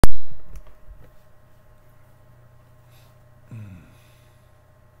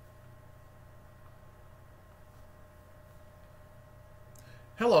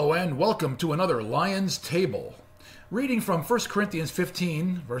Hello and welcome to another Lion's Table. Reading from 1 Corinthians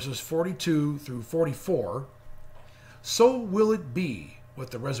 15, verses 42 through 44. So will it be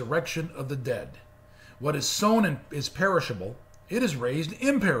with the resurrection of the dead. What is sown is perishable, it is raised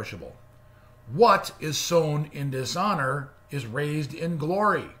imperishable. What is sown in dishonor is raised in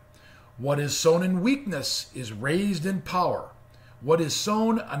glory. What is sown in weakness is raised in power. What is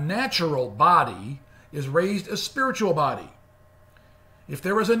sown a natural body is raised a spiritual body. If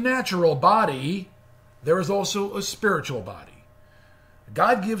there is a natural body, there is also a spiritual body.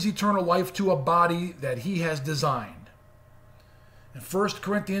 God gives eternal life to a body that he has designed. In 1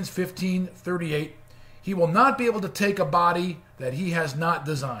 Corinthians 15:38, he will not be able to take a body that he has not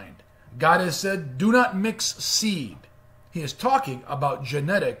designed. God has said, do not mix seed. He is talking about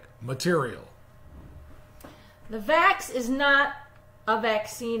genetic material. The vax is not a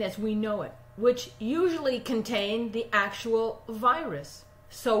vaccine as we know it, which usually contain the actual virus.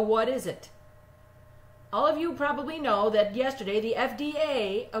 So what is it? All of you probably know that yesterday the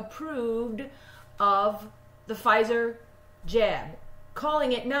FDA approved of the Pfizer jab,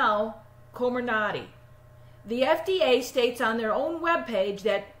 calling it now Comirnaty. The FDA states on their own webpage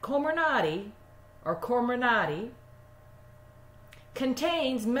that Comirnaty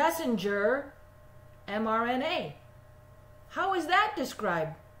contains messenger mRNA. How is that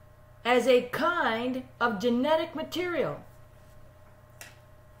described? As a kind of genetic material.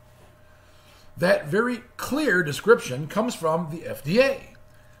 That very clear description comes from the FDA.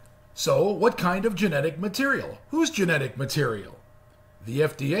 So, what kind of genetic material? Whose genetic material? The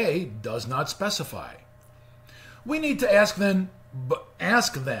FDA does not specify. We need to ask then,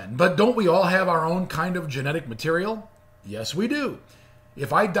 but don't we all have our own kind of genetic material? Yes, we do.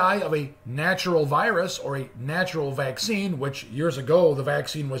 If I die of a natural virus or a natural vaccine, which years ago the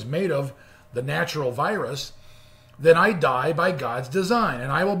vaccine was made of the natural virus, then I die by God's design,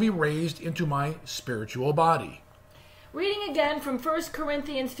 and I will be raised into my spiritual body. Reading again from 1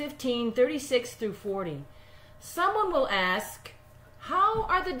 Corinthians 15:36 through 40. Someone will ask, how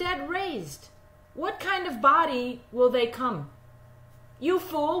are the dead raised? What kind of body will they come? You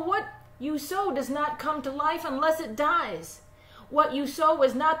fool, what you sow does not come to life unless it dies. What you sow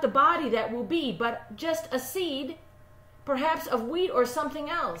is not the body that will be, but just a seed, perhaps of wheat or something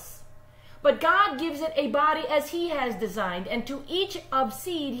else. But God gives it a body as he has designed, and to each of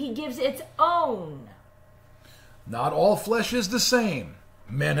seed he gives its own. Not all flesh is the same.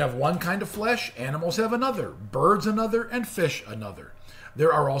 Men have one kind of flesh, animals have another, birds another, and fish another.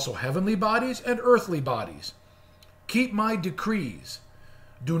 There are also heavenly bodies and earthly bodies. Keep my decrees.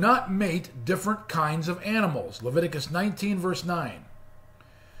 Do not mate different kinds of animals. Leviticus 19, verse 9.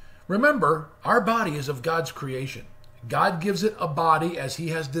 Remember, our body is of God's creation. God gives it a body as he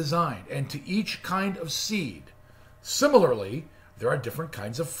has designed, and to each kind of seed. Similarly, there are different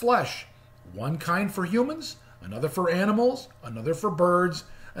kinds of flesh. One kind for humans, another for animals, another for birds,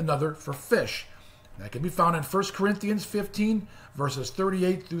 another for fish. That can be found in 1 Corinthians 15, verses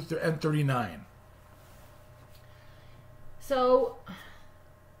 38 through 39. So,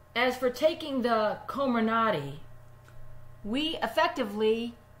 as for taking the Comirnaty, we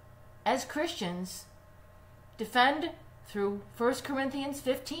effectively, as Christians, defend through 1 Corinthians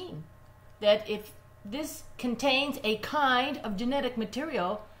 15 that if this contains a kind of genetic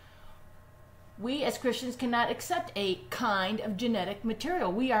material, we as Christians cannot accept a kind of genetic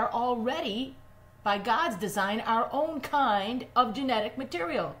material. We are already, by God's design, our own kind of genetic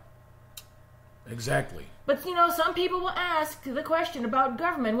material. Exactly. But, some people will ask the question about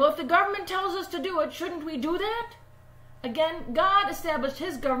government. Well, if the government tells us to do it, shouldn't we do that? Again, God established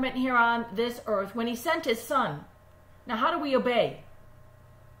his government here on this earth when he sent his son. Now, how do we obey?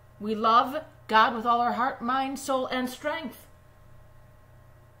 We love God with all our heart, mind, soul, and strength.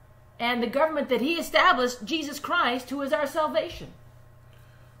 And the government that he established, Jesus Christ, who is our salvation.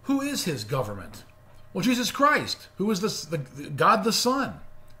 Who is his government? Well, Jesus Christ, who is the God the Son.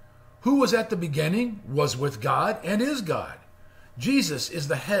 Who was at the beginning, was with God, and is God. Jesus is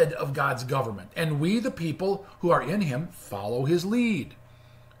the head of God's government, and we, the people who are in him, follow his lead.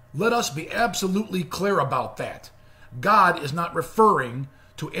 Let us be absolutely clear about that. God is not referring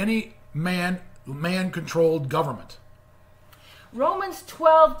to any man-controlled government. Romans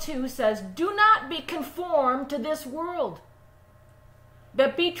 12:2 says, do not be conformed to this world,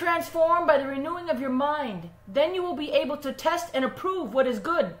 but be transformed by the renewing of your mind. Then you will be able to test and approve what is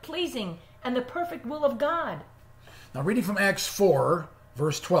good, pleasing, and the perfect will of God. Now, reading from Acts 4,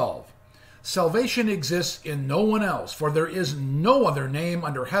 verse 12. Salvation exists in no one else, for there is no other name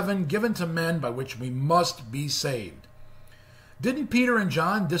under heaven given to men by which we must be saved. Didn't Peter and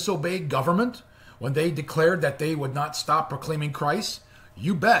John disobey government when they declared that they would not stop proclaiming Christ?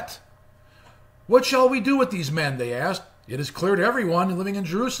 You bet. What shall we do with these men? They asked. It is clear to everyone living in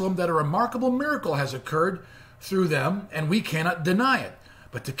Jerusalem that a remarkable miracle has occurred through them, and we cannot deny it.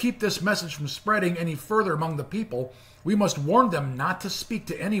 But to keep this message from spreading any further among the people, we must warn them not to speak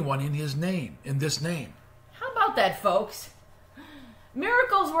to anyone in his name, in this name. How about that, folks?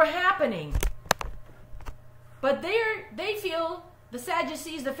 Miracles were happening. But they feel, the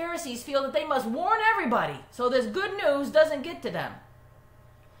Sadducees, the Pharisees feel that they must warn everybody so this good news doesn't get to them.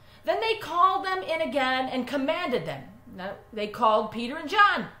 Then they called them in again and commanded them. Now, they called Peter and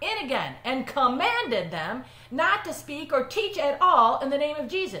John in again and commanded them not to speak or teach at all in the name of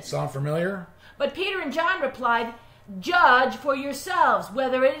Jesus. Sound familiar? But Peter and John replied, "Judge for yourselves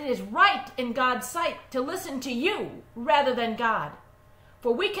whether it is right in God's sight to listen to you rather than God.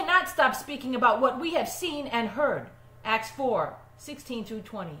 For we cannot stop speaking about what we have seen and heard." Acts 4:16 through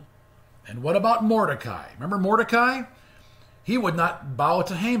 20. And what about Mordecai? Remember Mordecai? He would not bow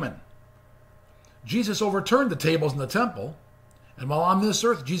to Haman. Jesus overturned the tables in the temple, and while on this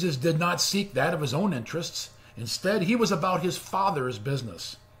earth, Jesus did not seek that of his own interests. Instead, he was about his Father's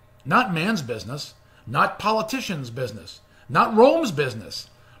business. Not man's business, not politicians' business, not Rome's business,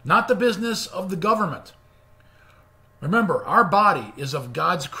 not the business of the government. Remember, our body is of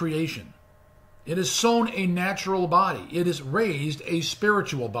God's creation. It is sown a natural body. It is raised a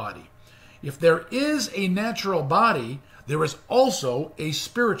spiritual body. If there is a natural body, there is also a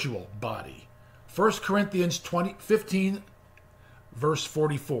spiritual body. 1 Corinthians 15, verse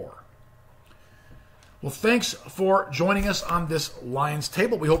 44. Well, thanks for joining us on this Lion's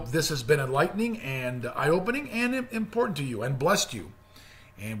Table. We hope this has been enlightening and eye-opening and important to you and blessed you.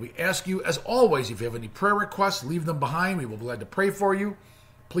 And we ask you, as always, if you have any prayer requests, leave them behind. We will be glad to pray for you.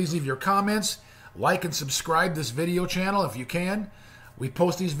 Please leave your comments. Like and subscribe this video channel if you can. We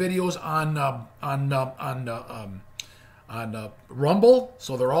post these videos on Rumble,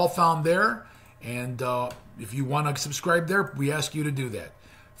 so they're all found there. And if you want to subscribe there, we ask you to do that.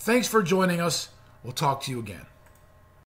 Thanks for joining us. We'll talk to you again.